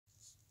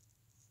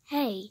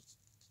Hey,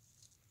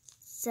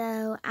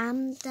 so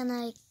I'm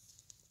gonna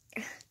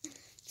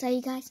tell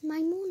you guys my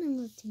morning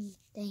routine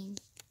thing.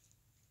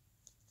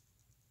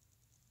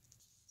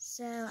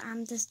 So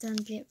I'm just gonna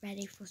get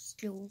ready for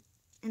school,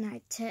 and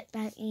I check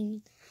back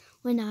in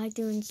when I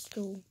do in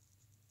school.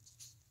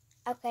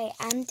 Okay,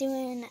 I'm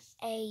doing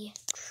a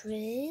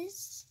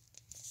quiz,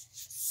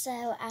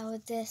 so I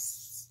will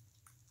just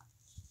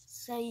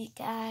show you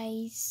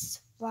guys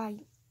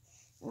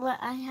what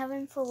I'm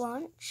having for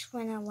lunch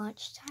when at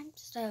lunchtime.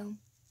 So,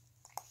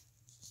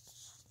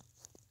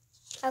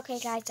 okay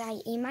guys,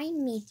 I in my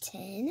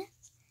meeting,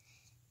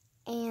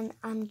 and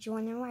I'm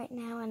joining right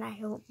now, and I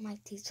hope my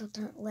teacher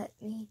don't let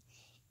me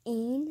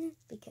in,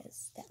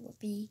 because that would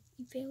be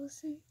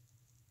embarrassing.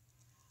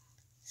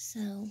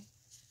 So,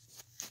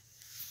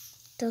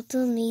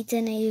 total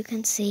meeting, and you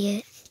can see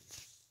it.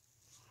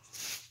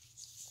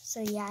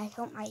 So yeah, I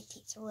hope my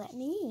teacher let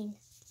me in.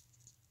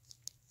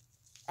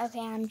 Okay,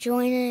 I'm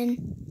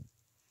joining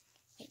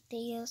right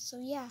there, so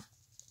yeah.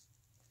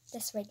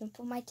 Just waiting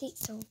for my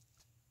teacher.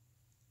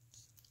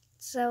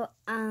 So,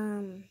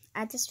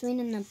 I just read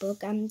in the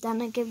book. I'm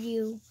gonna give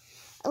you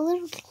a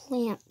little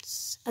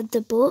glance of the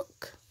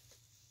book.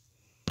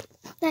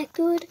 That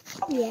good?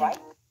 Yeah. Right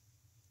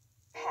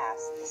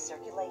past the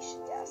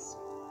circulation desk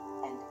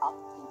and up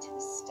into the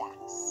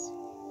stacks.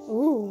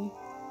 Ooh.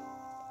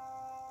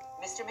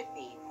 Mr.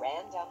 McBee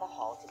ran down the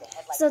hall to the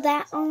headlight. So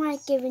that all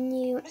I've given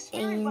you,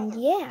 and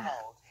yeah.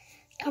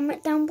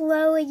 Comment down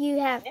below if you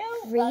have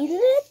read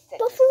it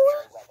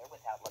before.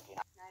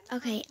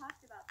 Okay,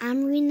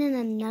 I'm reading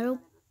another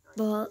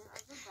book,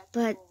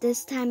 but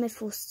this time it's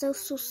for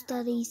social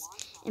studies.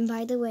 And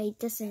by the way,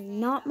 this is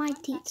not my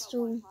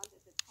teacher,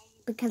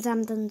 because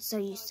I'm going to show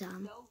you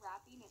some.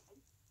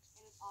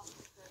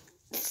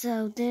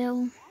 So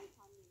they'll...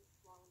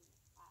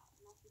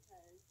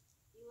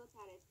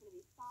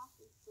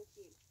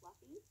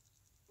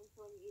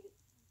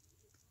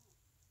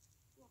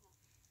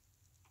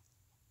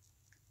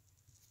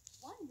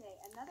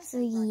 So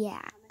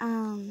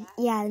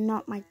yeah,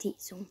 not my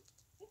teacher.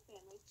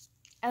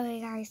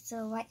 Okay guys,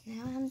 so right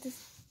now I'm just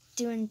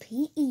doing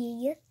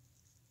PE.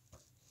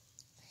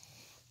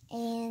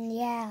 And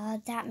yeah,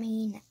 that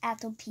means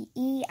after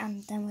PE,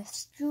 I'm done with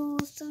school.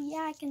 So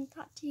yeah, I can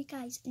talk to you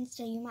guys and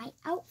show you my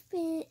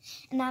outfit.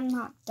 And I'm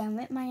not done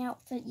with my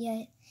outfit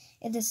yet.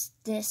 It is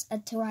this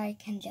until I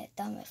can get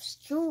done with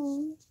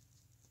school.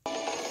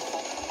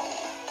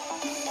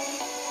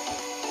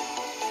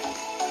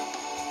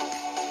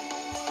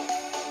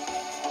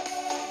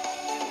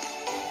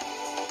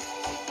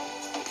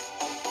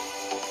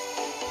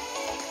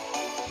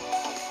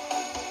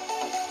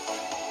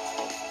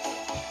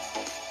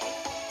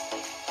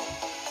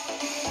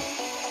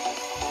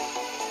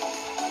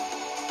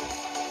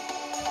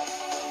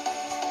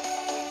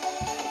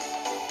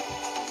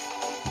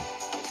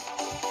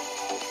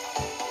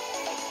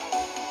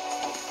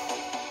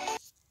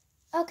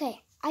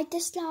 Okay, I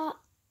just got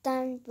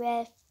done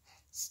with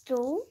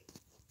school,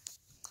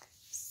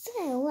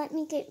 so let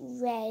me get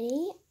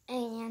ready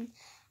and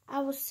I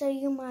will show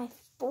you my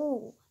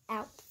full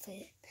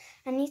outfit.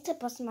 I need to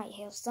brush my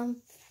hair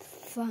some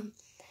from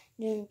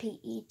doing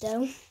PE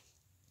though.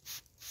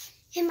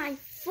 In my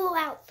full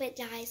outfit,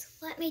 guys,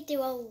 let me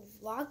do a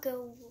walk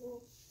over.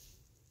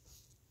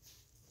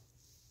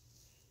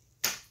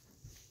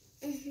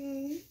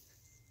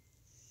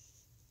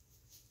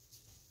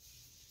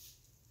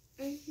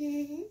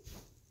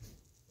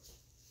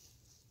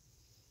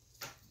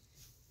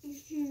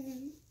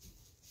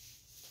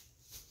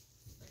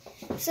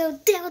 So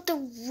there's the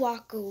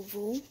walk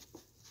over.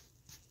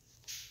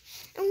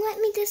 And let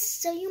me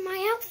just show you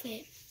my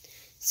outfit.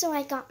 So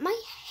I got my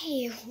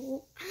hair,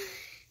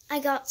 I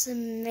got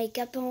some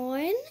makeup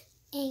on,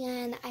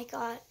 and I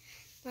got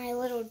my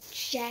little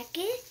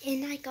jacket,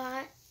 and I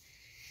got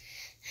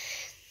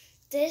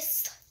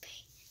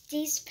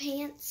these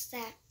pants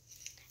that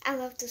I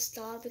love the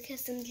style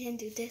because I can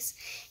do this,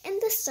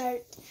 and the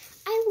shirt.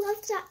 I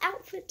love the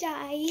outfit,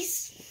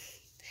 guys.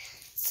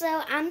 So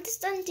I'm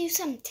just gonna do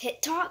some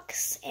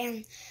TikToks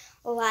and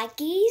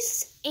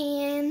likes,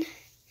 and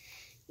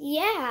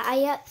yeah,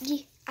 I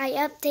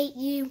update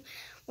you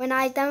when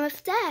I'm done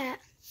with that.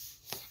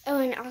 Oh,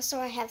 and also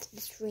I have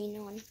the screen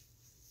on.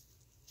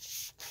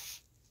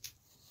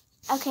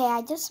 Okay,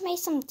 I just made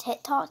some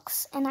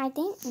TikToks, and I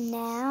think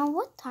now,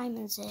 what time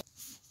is it?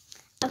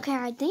 Okay,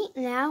 I think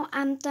now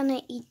I'm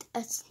gonna eat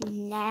a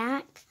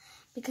snack,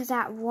 because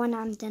at 1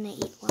 I'm gonna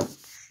eat lunch.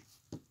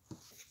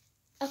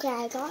 Okay,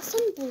 I got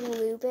some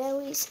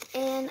blueberries,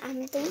 and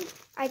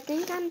I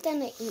think I'm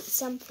gonna eat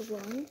some for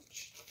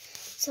lunch.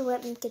 So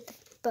let me get the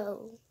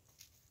bowl.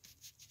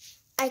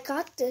 I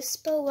got this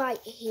bowl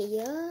right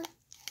here,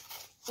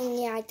 and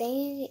yeah, I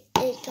think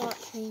it got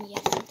cleaned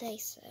yesterday,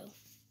 so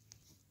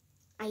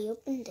I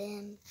opened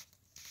them.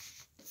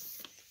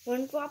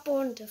 1 drop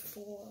on the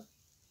floor.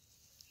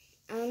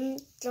 I'm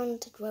going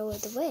to throw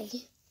it away.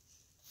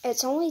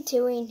 It's only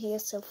 2 in here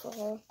so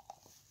far.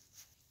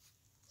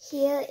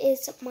 Here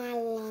is my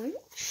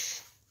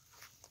lunch,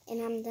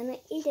 and I'm gonna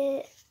eat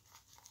it.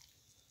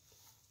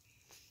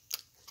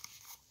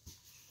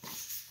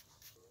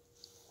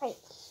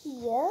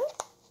 here.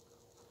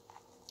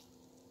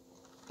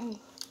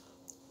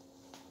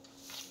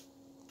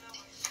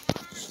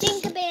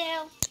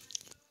 Tinkerbell,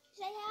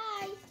 say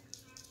hi.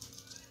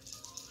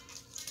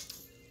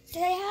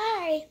 Say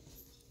hi.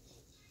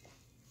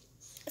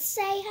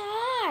 Say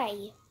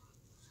hi.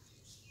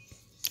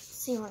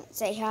 She won't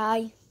say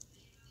hi.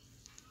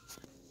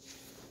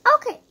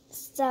 Okay,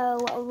 so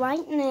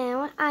right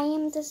now I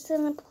am just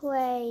gonna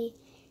play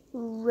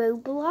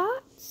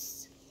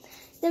Roblox.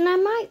 Then I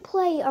might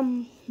play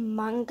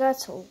Among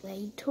Us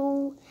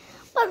later,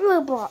 but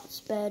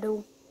Roblox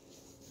better.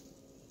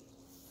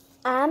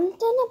 I'm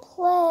gonna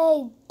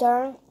play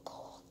Don't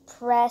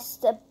Press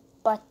the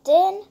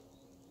Button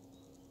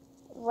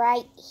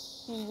right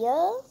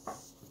here.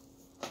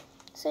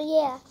 So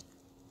yeah,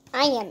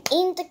 I am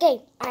in the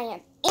game. I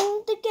am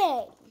in the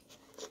game.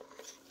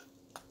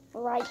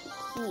 Right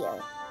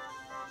here.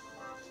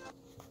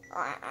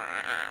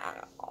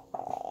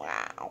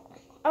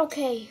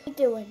 Okay, what are you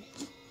doing?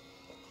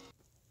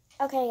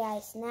 Okay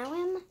guys, now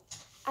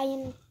I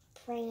am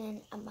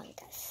playing Among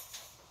Us.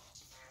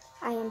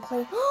 I am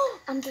playing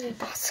I'm doing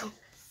awesome.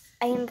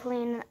 I am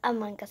playing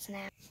Among Us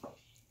now.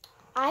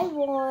 I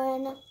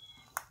won.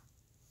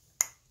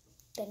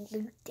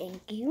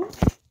 Thank you.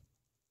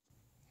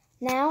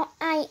 Now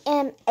I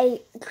am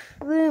a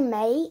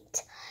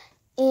crewmate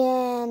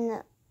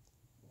in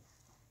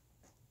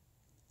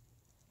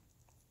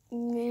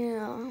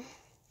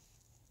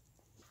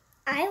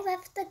I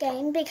left the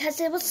game because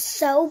it was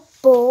so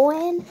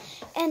boring,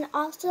 and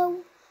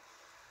also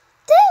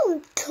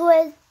they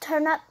could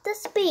turn up the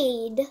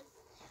speed.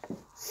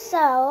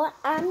 So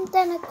I'm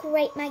gonna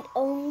create my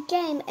own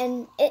game,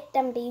 and it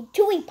gonna be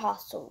 2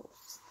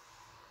 apostles.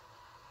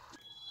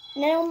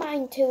 Never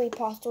mind 2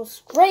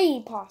 apostles, 3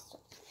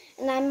 apostles.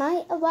 And I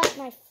might invite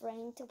my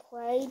friend to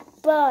play,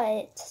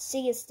 but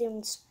she is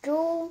doing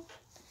school.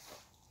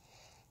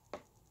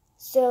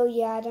 So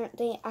yeah, I don't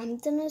think I'm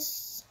gonna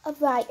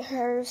invite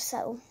her,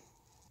 so.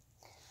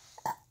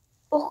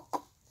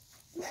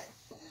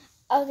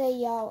 Okay,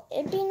 y'all,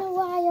 it's been a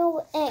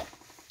while,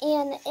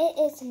 and it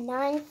is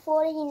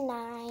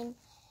 9:49,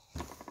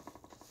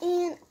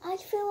 and I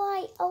feel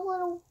like a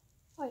little,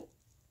 I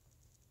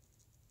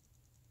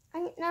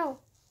don't know.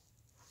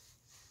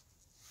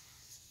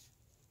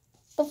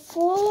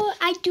 Before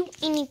I do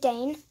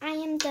anything, I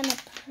am gonna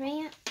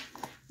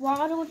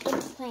water the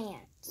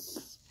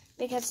plants,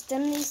 because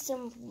them need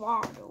some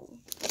water.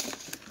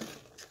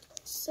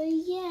 So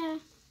yeah.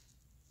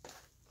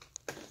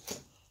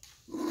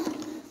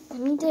 Let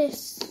me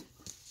this.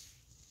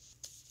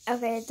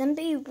 Okay, it's gonna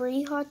be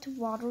really hard to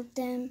water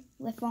them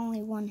with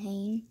only one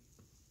hand.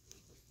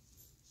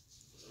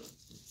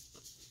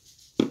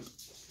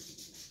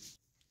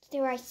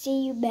 So I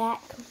see you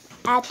back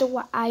after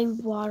I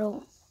water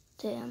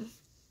them.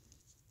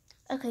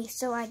 Okay,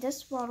 so I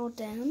just watered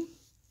them.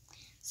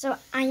 So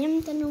I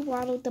am gonna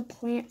water the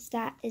plants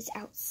that is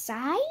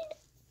outside.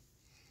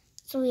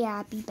 So yeah,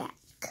 I'll be back.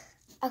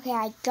 Okay,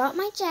 I got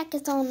my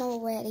jackets on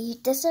already.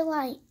 This is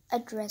like a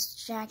dress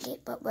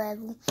jacket, but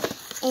whatever.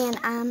 And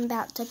I'm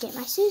about to get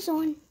my shoes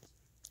on.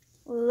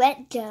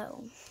 Let's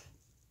go.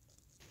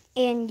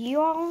 And you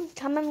all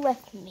coming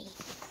with me.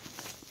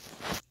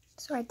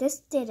 So I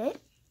just did it.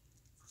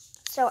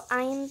 So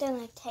I am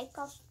gonna take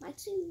off my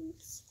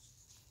shoes.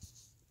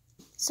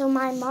 So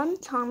my mom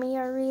told me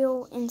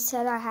earlier and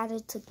said I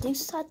had to do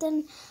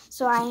something.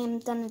 So I am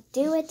gonna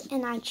do it,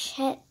 and I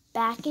check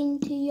back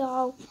into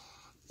y'all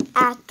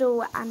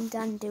after I'm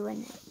done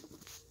doing it.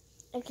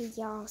 Okay,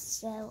 y'all,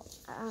 so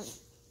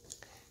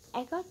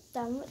I got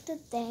done with the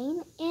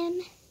thing,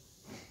 and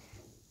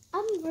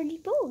I'm really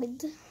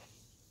bored.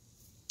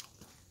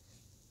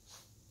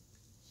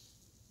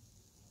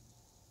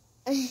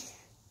 I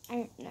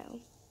don't know.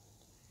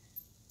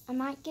 I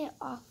might get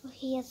off of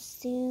here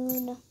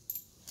soon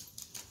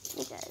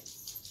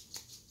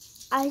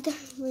because I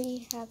don't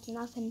really have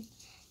nothing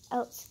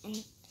else.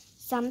 And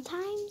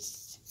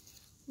sometimes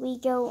we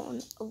go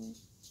on a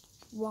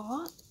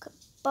walk,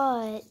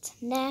 but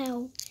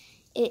now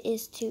it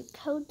is too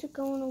cold to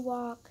go on a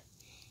walk.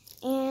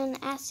 And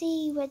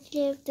Assie would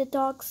give the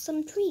dog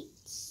some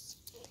treats.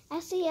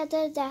 Assie,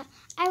 other than that,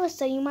 I will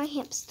show you my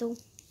hamster.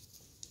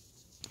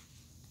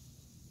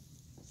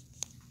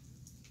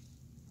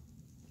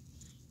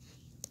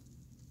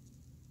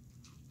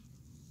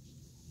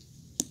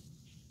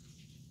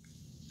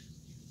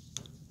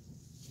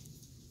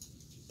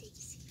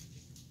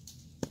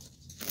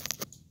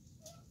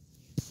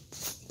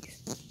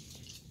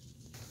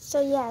 So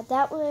yeah,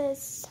 that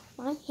was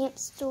my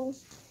hamster.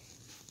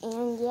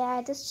 And yeah,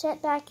 I just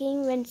checked back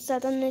in when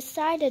suddenly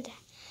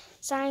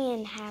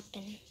Cyan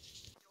happened.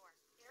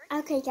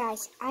 Okay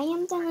guys, I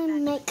am gonna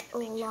make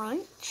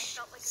lunch.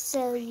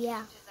 So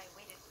yeah.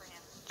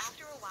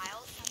 After a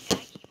while, some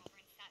guy came over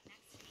and sat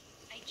next to me.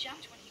 I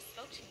jumped when he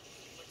spoke to me.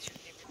 What's your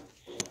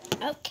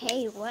favorite? Okay,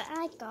 what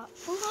I got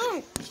for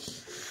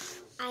lunch?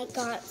 I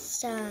got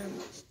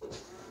some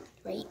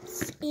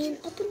grapes and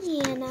a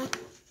banana.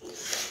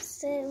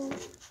 So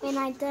when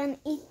I done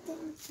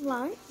eating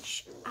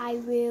lunch, I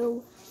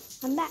will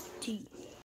come back to you.